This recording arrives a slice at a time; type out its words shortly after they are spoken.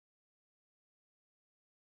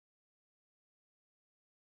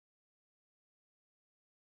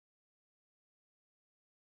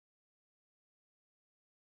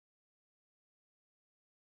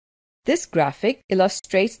This graphic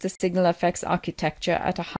illustrates the SignalFx architecture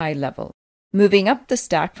at a high level. Moving up the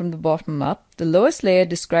stack from the bottom up, the lowest layer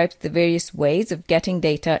describes the various ways of getting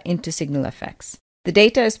data into SignalFx. The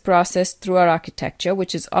data is processed through our architecture,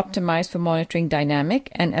 which is optimized for monitoring dynamic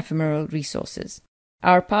and ephemeral resources.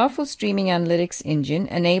 Our powerful streaming analytics engine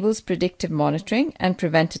enables predictive monitoring and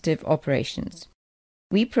preventative operations.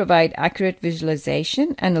 We provide accurate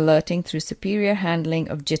visualization and alerting through superior handling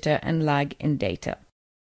of jitter and lag in data.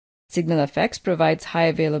 SignalFx provides high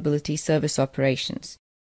availability service operations.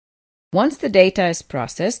 Once the data is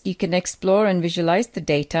processed, you can explore and visualize the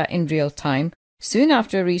data in real time soon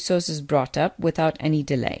after a resource is brought up without any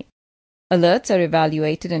delay. Alerts are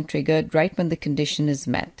evaluated and triggered right when the condition is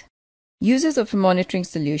met. Users of a monitoring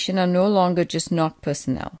solution are no longer just NOC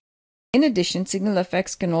personnel. In addition,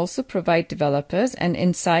 SignalFx can also provide developers an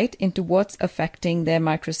insight into what's affecting their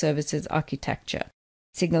microservices architecture.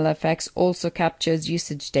 SignalFx also captures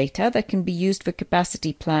usage data that can be used for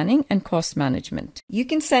capacity planning and cost management. You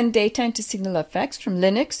can send data into SignalFx from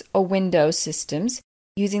Linux or Windows systems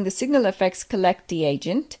using the SignalFx Collectee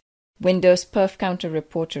agent, Windows Perf Counter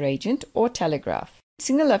Reporter agent, or Telegraph.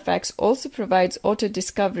 SignalFx also provides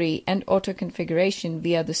auto-discovery and auto-configuration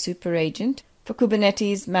via the Super agent for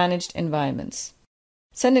Kubernetes managed environments.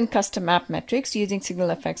 Send in custom app metrics using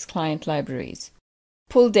SignalFx client libraries.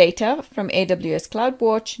 Pull data from AWS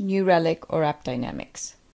CloudWatch, New Relic, or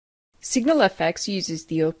AppDynamics. SignalFx uses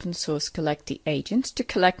the open source Collectee agent to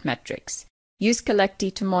collect metrics. Use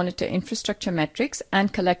Collectee to monitor infrastructure metrics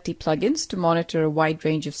and Collectee plugins to monitor a wide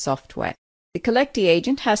range of software. The Collectee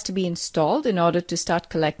agent has to be installed in order to start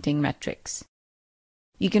collecting metrics.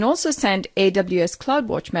 You can also send AWS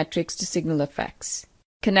CloudWatch metrics to SignalFx.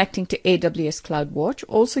 Connecting to AWS CloudWatch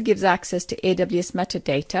also gives access to AWS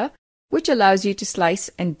metadata, which allows you to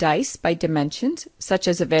slice and dice by dimensions, such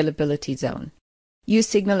as availability zone. Use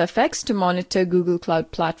SignalFx to monitor Google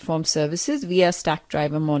Cloud Platform services via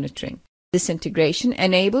Stackdriver monitoring. This integration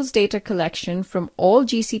enables data collection from all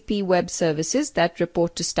GCP web services that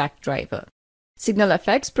report to Stackdriver.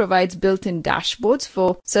 SignalFx provides built-in dashboards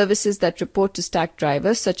for services that report to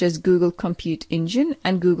Stackdriver, such as Google Compute Engine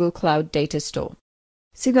and Google Cloud Data Store.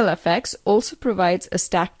 SignalFx also provides a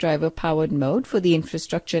Stackdriver-powered mode for the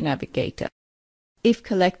infrastructure navigator. If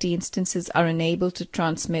Collectee instances are unable to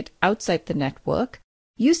transmit outside the network,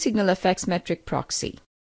 use SignalFx Metric Proxy.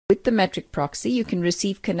 With the Metric Proxy, you can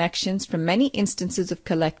receive connections from many instances of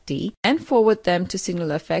Collectee and forward them to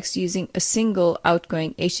SignalFx using a single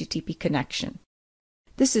outgoing HTTP connection.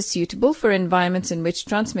 This is suitable for environments in which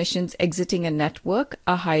transmissions exiting a network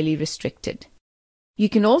are highly restricted. You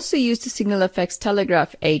can also use the SignalFx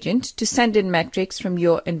Telegraph agent to send in metrics from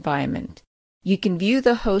your environment. You can view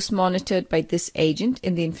the host monitored by this agent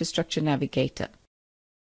in the Infrastructure Navigator.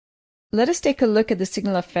 Let us take a look at the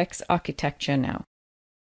SignalFx architecture now.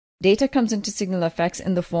 Data comes into SignalFx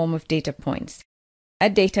in the form of data points.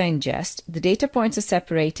 At data ingest, the data points are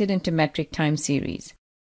separated into metric time series.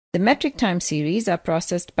 The metric time series are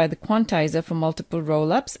processed by the quantizer for multiple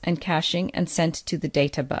rollups and caching and sent to the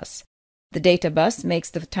data bus. The data bus makes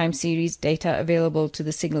the time series data available to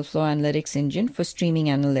the Signalflow Analytics engine for streaming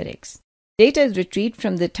analytics. Data is retrieved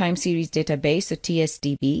from the time series database or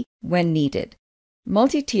TSDB when needed.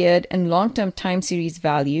 Multi-tiered and long-term time series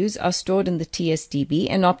values are stored in the TSDB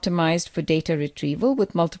and optimized for data retrieval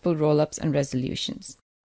with multiple rollups and resolutions.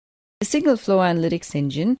 The Signalflow Analytics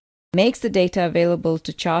engine makes the data available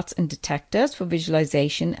to charts and detectors for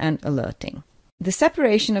visualization and alerting. The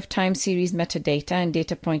separation of time series metadata and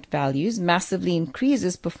data point values massively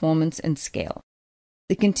increases performance and scale.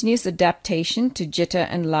 The continuous adaptation to jitter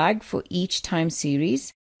and lag for each time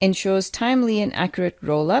series ensures timely and accurate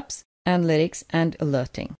rollups, analytics, and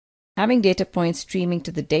alerting. Having data points streaming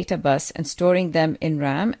to the data bus and storing them in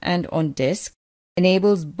RAM and on disk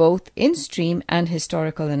enables both in-stream and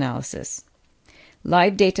historical analysis.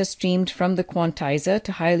 Live data streamed from the quantizer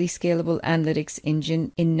to highly scalable analytics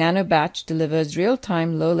engine in nanobatch delivers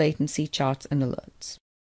real-time, low-latency charts and alerts.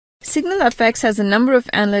 SignalFx has a number of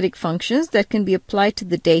analytic functions that can be applied to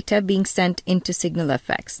the data being sent into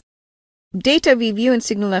SignalFx. Data we view in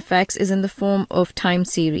SignalFx is in the form of time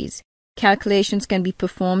series. Calculations can be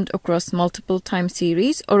performed across multiple time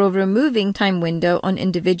series or over a moving time window on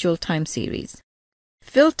individual time series.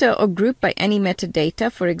 Filter or group by any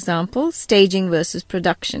metadata, for example, staging versus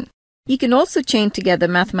production. You can also chain together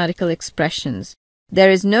mathematical expressions.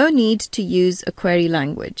 There is no need to use a query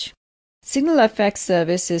language. SignalFx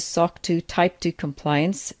service is SOC 2 Type 2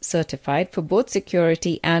 compliance certified for both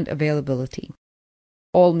security and availability.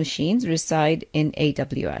 All machines reside in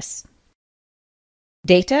AWS.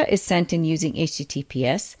 Data is sent in using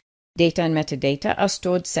HTTPS. Data and metadata are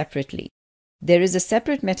stored separately. There is a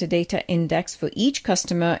separate metadata index for each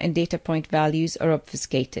customer, and data point values are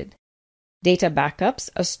obfuscated. Data backups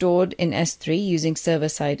are stored in S3 using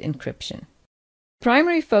server-side encryption. The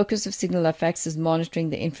primary focus of SignalFx is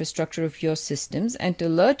monitoring the infrastructure of your systems and to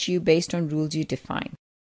alert you based on rules you define.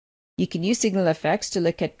 You can use SignalFx to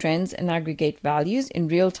look at trends and aggregate values in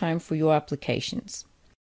real time for your applications.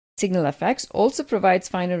 SignalFx also provides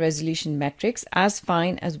finer resolution metrics as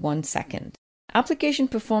fine as 1 second. Application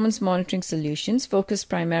performance monitoring solutions focus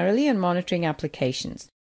primarily on monitoring applications.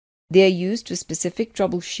 They are used for specific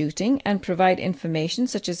troubleshooting and provide information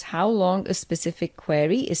such as how long a specific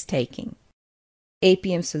query is taking.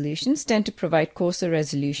 APM solutions tend to provide coarser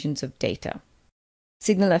resolutions of data.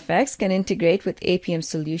 SignalFx can integrate with APM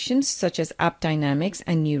solutions such as AppDynamics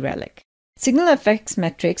and New Relic. SignalFx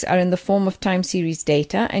metrics are in the form of time series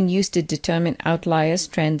data and used to determine outliers,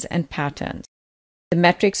 trends, and patterns. The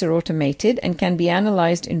metrics are automated and can be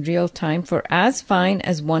analyzed in real time for as fine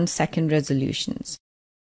as 1 second resolutions.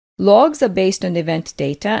 Logs are based on event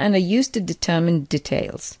data and are used to determine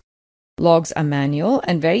details. Logs are manual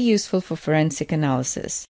and very useful for forensic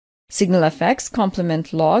analysis. SignalFx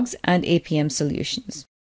complement logs and APM solutions.